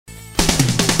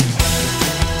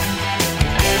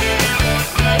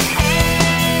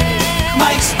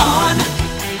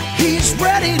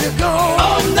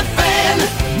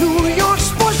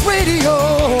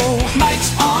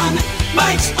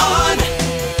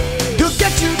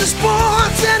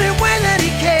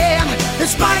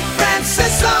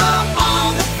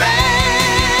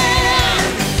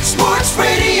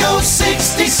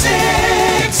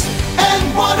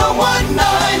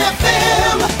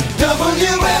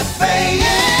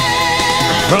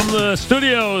From the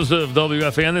studios of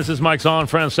WFAN, this is Mike's on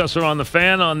Francesa on the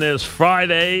Fan on this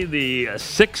Friday, the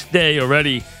 6th day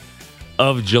already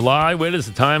of July. Where does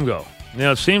the time go? You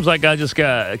know, it seems like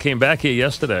I came back here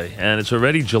yesterday, and it's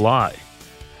already July.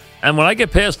 And when I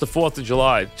get past the 4th of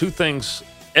July, two things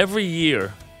every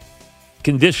year,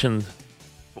 conditioned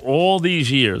all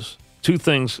these years, two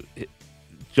things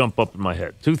jump up in my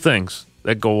head. Two things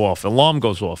that go off. Alarm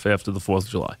goes off after the 4th of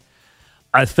July.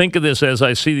 I think of this as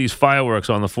I see these fireworks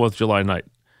on the 4th of July night.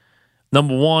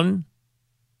 Number one,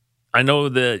 I know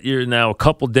that you're now a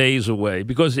couple days away,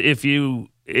 because if you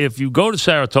go to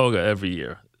Saratoga every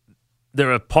year,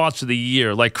 there are parts of the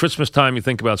year, like Christmas time, you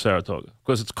think about Saratoga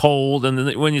because it's cold, and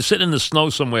then when you sit in the snow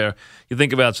somewhere, you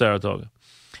think about Saratoga.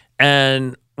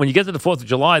 And when you get to the 4th of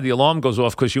July, the alarm goes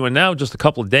off because you are now just a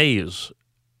couple of days.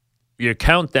 Your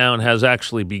countdown has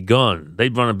actually begun. They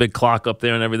run a big clock up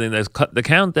there and everything. There's the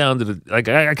countdown to I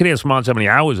can ask Mons how many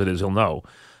hours it is. He'll know,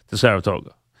 to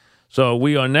Saratoga. So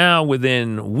we are now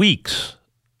within weeks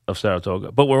of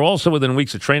Saratoga, but we're also within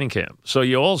weeks of training camp. So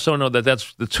you also know that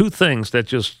that's the two things that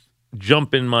just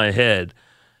jump in my head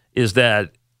is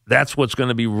that's what's going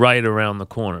to be right around the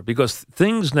corner. Because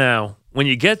things now, when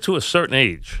you get to a certain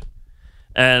age,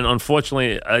 and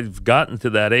unfortunately I've gotten to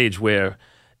that age where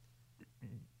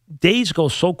days go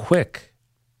so quick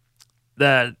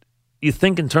that you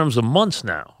think in terms of months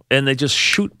now, and they just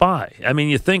shoot by. I mean,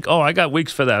 you think, oh, I got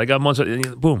weeks for that. I got months.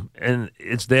 And boom, and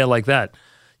it's there like that.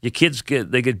 Your kids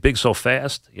get big so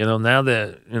fast. You know, now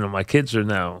my kids are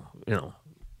now,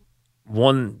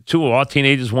 two of our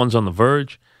teenagers, one's on the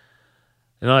verge.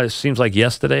 You know, it seems like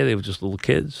yesterday they were just little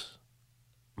kids.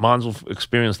 Mons will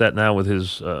experience that now with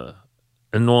his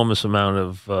enormous amount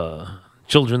of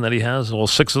children that he has, all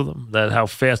 6 of them, that how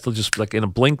fast they'll just, like in a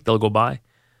blink, they'll go by.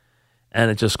 And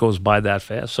it just goes by that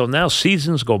fast. So now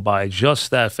seasons go by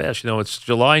just that fast. You know, it's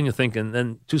July and you're thinking,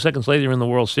 then 2 seconds later you're in the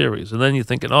World Series. And then you're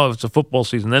thinking, oh, it's a football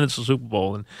season, then it's the Super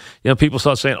Bowl. And, people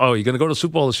start saying, oh, you're going to go to the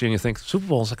Super Bowl this year. And you think, Super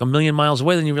Bowl is like a million miles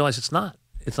away. Then you realize it's not.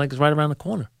 It's like it's right around the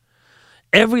corner.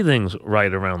 Everything's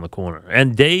right around the corner.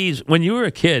 And days, when you were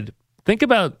a kid, think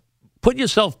about, put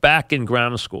yourself back in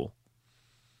grammar school.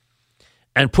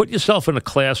 And put yourself in a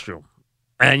classroom,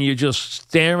 and you're just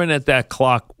staring at that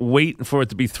clock, waiting for it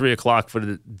to be 3 o'clock for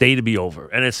the day to be over.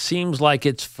 And it seems like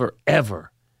it's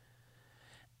forever.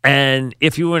 And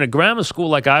if you were in a grammar school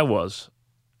like I was,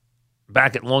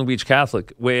 back at Long Beach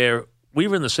Catholic, where we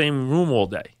were in the same room all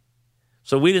day.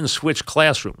 So we didn't switch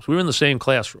classrooms. We were in the same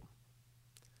classroom.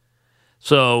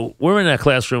 So we're in that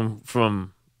classroom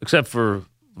except for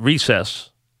recess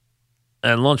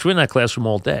and lunch, we're in that classroom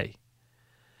all day.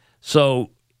 So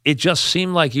it just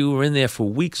seemed like you were in there for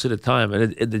weeks at a time,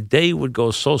 and the day would go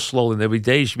so slowly, and every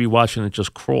day you should be watching it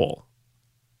just crawl.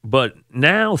 But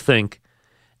now think,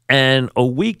 and a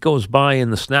week goes by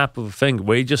in the snap of a finger,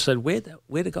 where you just said, where'd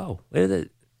it go? We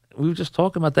were just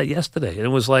talking about that yesterday, and it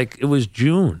was like, it was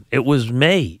June, it was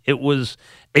May, it was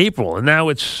April, and now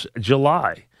it's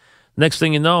July. Next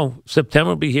thing you know, September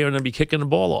will be here, and they'll be kicking the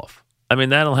ball off. I mean,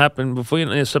 that'll happen before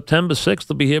September 6th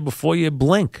will be here before you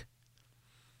blink.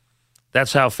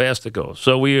 That's how fast it goes.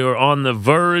 So we are on the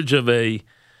verge of we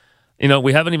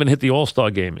haven't even hit the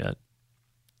All-Star game yet.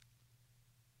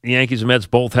 The Yankees and Mets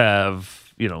both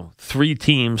have, 3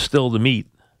 teams still to meet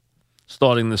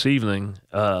starting this evening.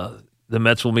 The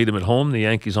Mets will meet them at home. The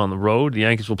Yankees on the road. The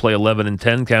Yankees will play 11 and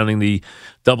 10, counting the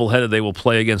doubleheader they will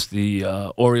play against the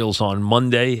Orioles on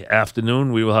Monday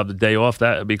afternoon. We will have the day off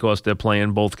because they're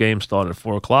playing both games start at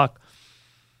 4 o'clock.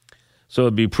 So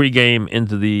it'd be pregame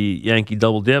into the Yankee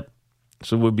double dip.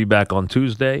 So we'll be back on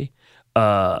Tuesday.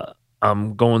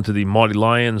 I'm going to the Marty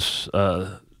Lyons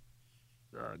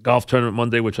golf tournament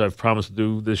Monday, which I've promised to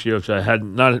do this year, which I had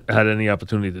not had any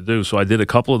opportunity to do. So I did a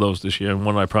couple of those this year, and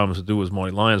one I promised to do was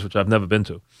Marty Lyons, which I've never been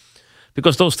to.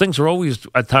 Because those things are always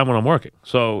at time when I'm working.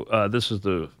 So this is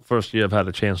the first year I've had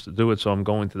a chance to do it, so I'm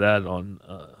going to that on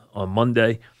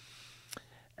Monday.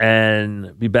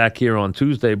 And be back here on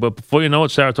Tuesday. But before you know it,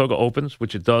 Saratoga opens,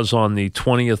 which it does on the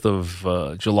 20th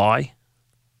of July,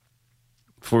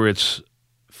 for its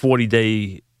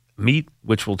 40-day meet,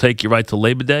 which will take you right to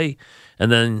Labor Day.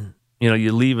 And then,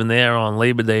 you're leaving there on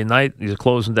Labor Day night. You're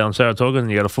closing down Saratoga, and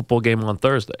you got a football game on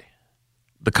Thursday.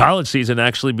 The college season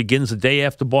actually begins the day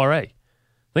after Bar A.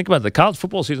 Think about it. The college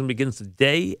football season begins the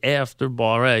day after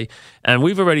Bar A, and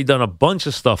we've already done a bunch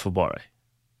of stuff for Bar A.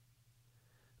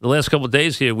 The last couple of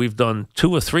days here, we've done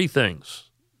 2 or 3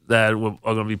 things that are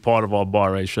going to be part of our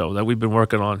Bar A show that we've been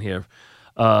working on here.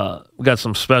 We got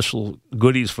some special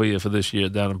goodies for you for this year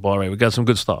down in Bar A. We got some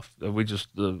good stuff. We just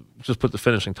put the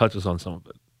finishing touches on some of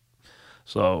it.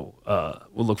 So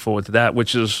we'll look forward to that,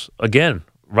 which is, again,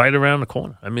 right around the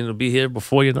corner. I mean, it'll be here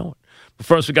before you know it. But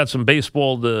first, we got some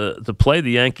baseball to play.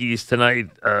 The Yankees tonight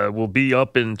will be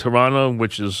up in Toronto,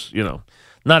 which is,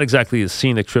 not exactly a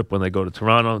scenic trip when they go to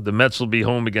Toronto. The Mets will be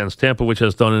home against Tampa, which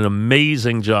has done an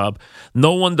amazing job.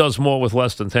 No one does more with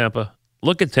less than Tampa.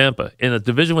 Look at Tampa. In a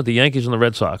division with the Yankees and the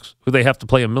Red Sox, who they have to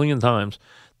play 1,000,000 times,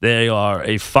 they are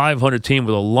a 500 team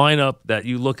with a lineup that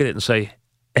you look at it and say,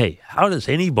 hey, how does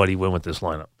anybody win with this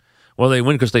lineup? Well, they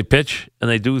win because they pitch and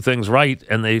they do things right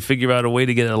and they figure out a way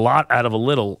to get a lot out of a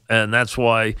little. And that's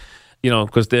why,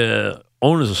 because the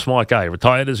owner's a smart guy.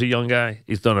 Retired as a young guy.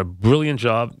 He's done a brilliant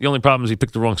job. The only problem is he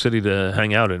picked the wrong city to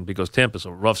hang out in because Tampa's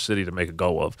a rough city to make a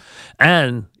go of.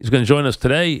 And he's going to join us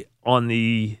today on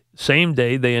the same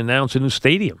day they announce a new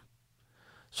stadium.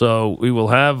 So we will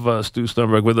have Stu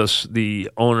Sternberg with us, the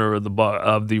owner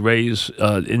of the Rays,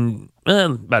 in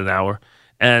about an hour.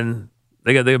 And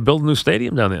they build a new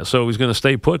stadium down there. So he's going to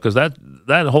stay put because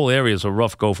that whole area is a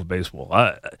rough go for baseball.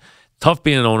 Tough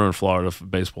being an owner in Florida for a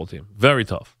baseball team. Very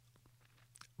tough.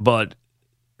 But,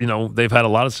 they've had a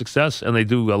lot of success, and they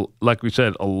do, like we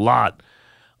said, a lot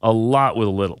with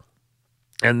a little.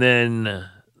 And then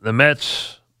the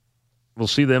Mets, we'll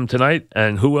see them tonight.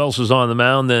 And who else is on the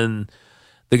mound than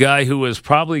the guy who has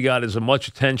probably got as much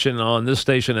attention on this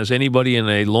station as anybody in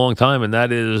a long time, and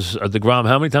that is DeGrom.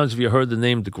 How many times have you heard the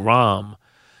name DeGrom?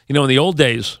 In the old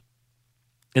days,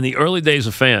 in the early days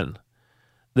of fan,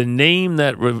 the name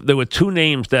there were two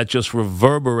names that just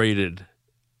reverberated.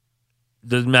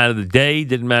 Didn't matter the day,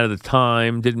 didn't matter the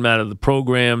time, didn't matter the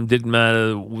program, didn't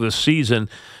matter the season.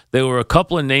 There were a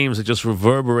couple of names that just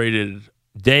reverberated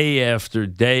day after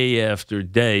day after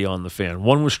day on the fan.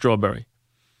 One was Strawberry,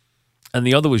 and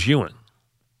the other was Ewing.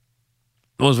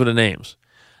 Those were the names.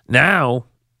 Now,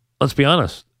 let's be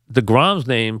honest, DeGrom's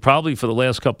name probably for the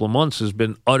last couple of months has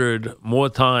been uttered more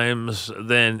times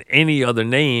than any other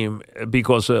name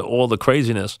because of all the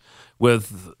craziness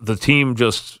with the team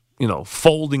just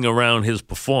folding around his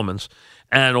performance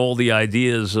and all the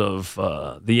ideas of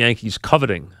the Yankees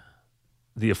coveting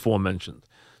the aforementioned.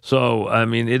 So, I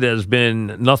mean, it has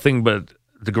been nothing but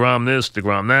DeGrom this,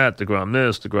 DeGrom that, DeGrom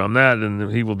this, DeGrom that,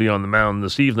 and he will be on the mound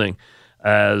this evening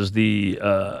as the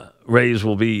Rays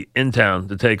will be in town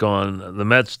to take on the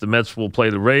Mets. The Mets will play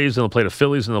the Rays, and they'll play the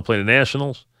Phillies, and they'll play the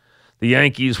Nationals. The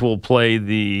Yankees will play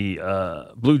the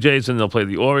Blue Jays, and they'll play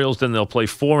the Orioles. Then they'll play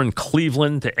 4 in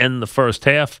Cleveland to end the first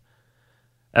half.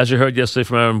 As you heard yesterday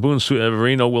from Aaron Boone,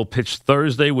 Severino will pitch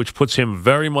Thursday, which puts him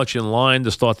very much in line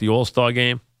to start the All-Star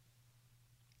game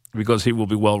because he will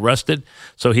be well rested.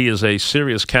 So he is a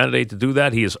serious candidate to do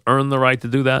that. He has earned the right to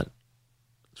do that.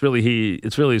 It's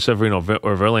really Severino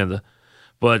or Verlander.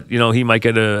 But, he might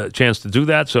get a chance to do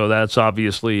that, so that's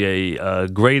obviously a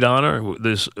great honor.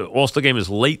 This All-Star game is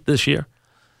late this year.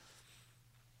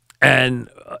 And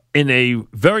in a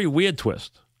very weird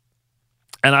twist,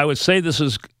 and I would say this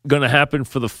is going to happen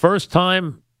for the first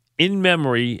time in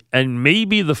memory and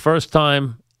maybe the first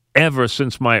time ever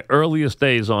since my earliest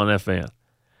days on FAN.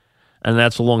 And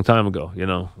that's a long time ago,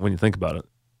 when you think about it.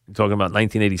 You're talking about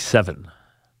 1987.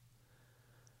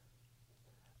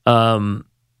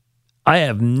 I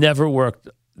have never worked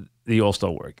the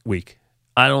All-Star week.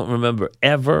 I don't remember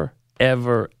ever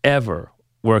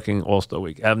working All-Star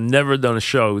week. I've never done a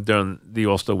show during the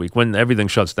All-Star week when everything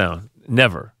shuts down.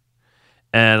 Never.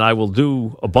 And I will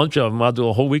do a bunch of them. I'll do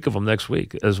a whole week of them next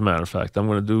week, as a matter of fact. I'm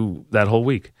going to do that whole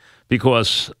week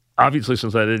because obviously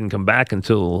since I didn't come back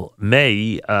until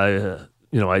May, I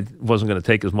wasn't going to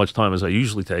take as much time as I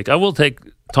usually take. I will take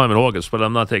time in August, but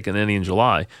I'm not taking any in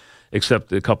July,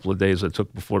 except a couple of days I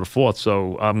took before the 4th.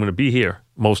 So I'm going to be here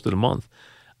most of the month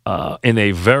in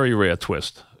a very rare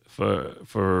twist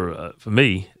for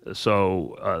me.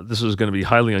 So this is going to be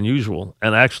highly unusual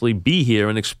and actually be here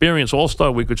and experience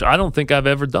All-Star Week, which I don't think I've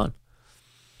ever done.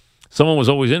 Someone was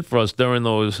always in for us during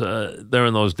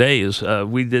those days.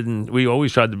 We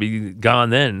always tried to be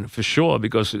gone then for sure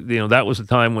because that was the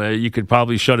time where you could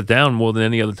probably shut it down more than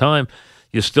any other time.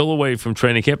 You're still away from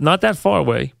training camp, not that far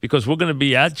away, because we're going to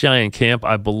be at Giant Camp,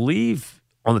 I believe,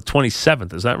 on the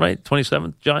 27th. Is that right?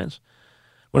 27th, Giants?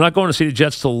 We're not going to see the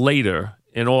Jets till later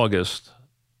in August.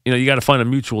 You got to find a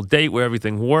mutual date where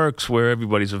everything works, where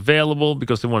everybody's available,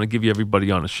 because they want to give you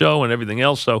everybody on the show and everything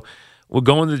else. So we're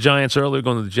going to the Giants early. We're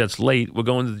going to the Jets late. We're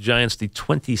going to the Giants the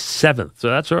 27th. So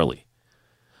that's early.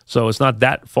 So it's not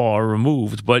that far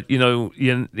removed. But,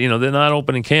 they're not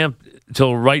opening camp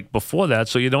till right before that,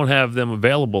 so you don't have them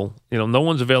available. No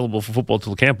one's available for football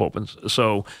till camp opens.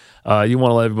 So you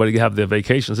want to let everybody have their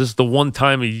vacations. This is the one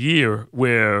time a year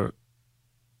where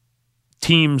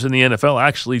teams in the NFL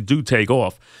actually do take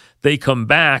off. They come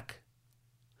back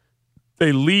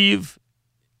They leave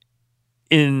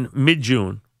in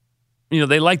mid-June.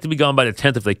 They like to be gone by the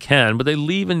 10th if they can, but they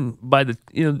leave by the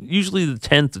usually the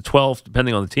 10th to 12th,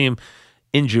 depending on the team,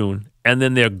 in June. And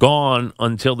then they're gone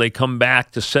until they come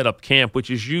back to set up camp, which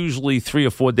is usually 3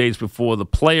 or 4 days before the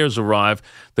players arrive.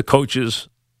 The coaches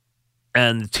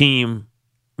and the team,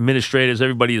 administrators,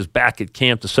 everybody is back at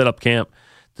camp, to set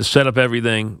up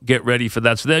everything, get ready for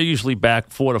that. So they're usually back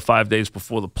 4 to 5 days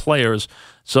before the players.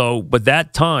 So, but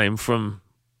that time, from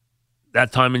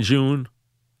that time in June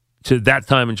to that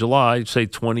time in July, say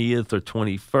 20th or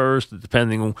 21st,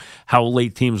 depending on how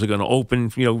late teams are going to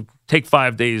open, take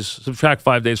 5 days, subtract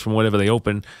 5 days from whatever they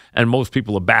open, and most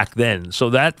people are back then. So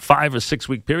that 5 or 6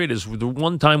 week period is the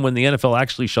one time when the NFL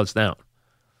actually shuts down,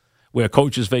 where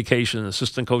coaches vacation,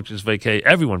 assistant coaches vacate,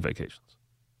 everyone vacations.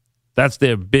 That's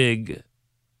their big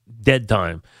dead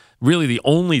time, really the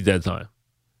only dead time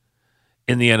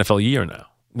in the NFL year now,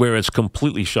 where it's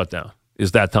completely shut down,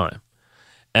 is that time.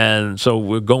 And so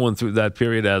we're going through that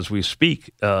period as we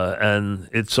speak, and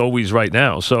it's always right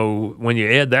now. So when you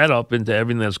add that up into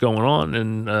everything that's going on,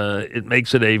 and it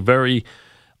makes it a very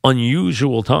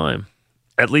unusual time,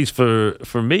 at least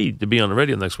for me, to be on the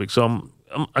radio next week. So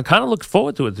I kind of look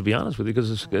forward to it, to be honest with you,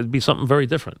 because it's going to be something very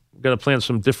different. We've got to plan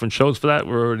some different shows for that.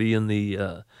 We're already in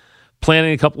the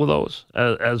planning a couple of those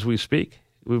as we speak.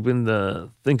 We've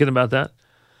been thinking about that.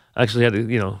 I actually had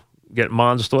to, get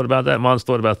Mon's thought about that. Mon's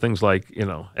thought about things like,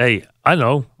 hey, I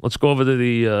know, let's go over to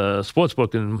the sports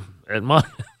book at Mon.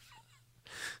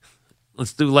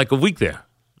 Let's do like a week there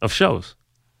of shows.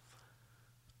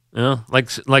 Like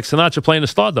Sinatra playing the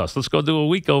Stardust. Let's go do a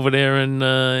week over there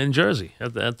in Jersey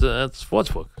at the sports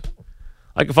book.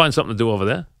 I can find something to do over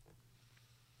there.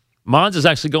 Mons is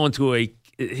actually going to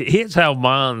here's how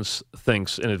Mons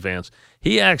thinks in advance.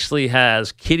 He actually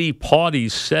has kiddie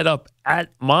parties set up at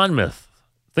Monmouth.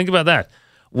 Think about that.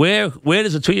 Where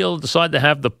does a 2-year-old decide to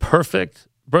have the perfect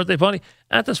birthday party?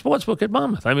 At the sportsbook at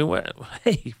Monmouth. I mean, where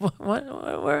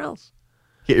else?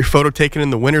 Get your photo taken in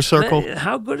the winner's circle.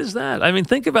 How good is that? I mean,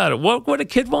 think about it. What would a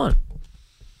kid want?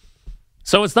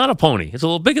 So it's not a pony. It's a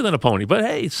little bigger than a pony, but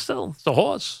hey, it's a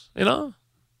horse, Different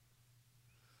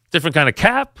kind of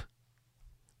cap.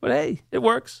 But hey, it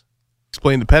works.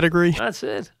 Explain the pedigree. That's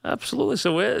it. Absolutely.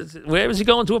 So where is he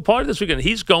going to a party this weekend?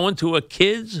 He's going to a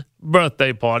kid's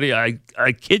birthday party. I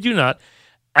kid you not,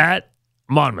 at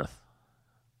Monmouth.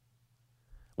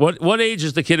 What age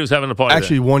is the kid who's having the party?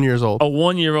 Actually, 1 year old. A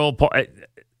 1-year-old party.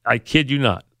 I kid you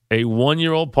not. A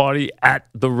 1-year-old party at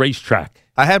the racetrack.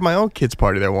 I had my own kid's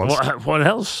party there once. What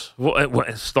else?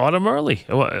 Start him early.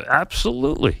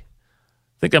 Absolutely.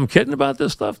 Think I'm kidding about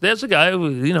this stuff? There's a guy who,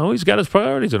 he's got his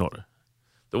priorities in order.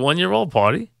 The 1-year-old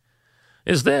party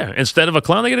is there. Instead of a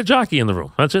clown, they get a jockey in the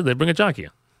room. That's it. They bring a jockey in.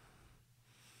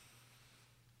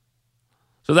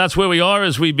 So that's where we are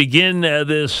as we begin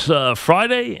this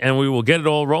Friday, and we will get it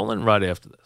all rolling right after this.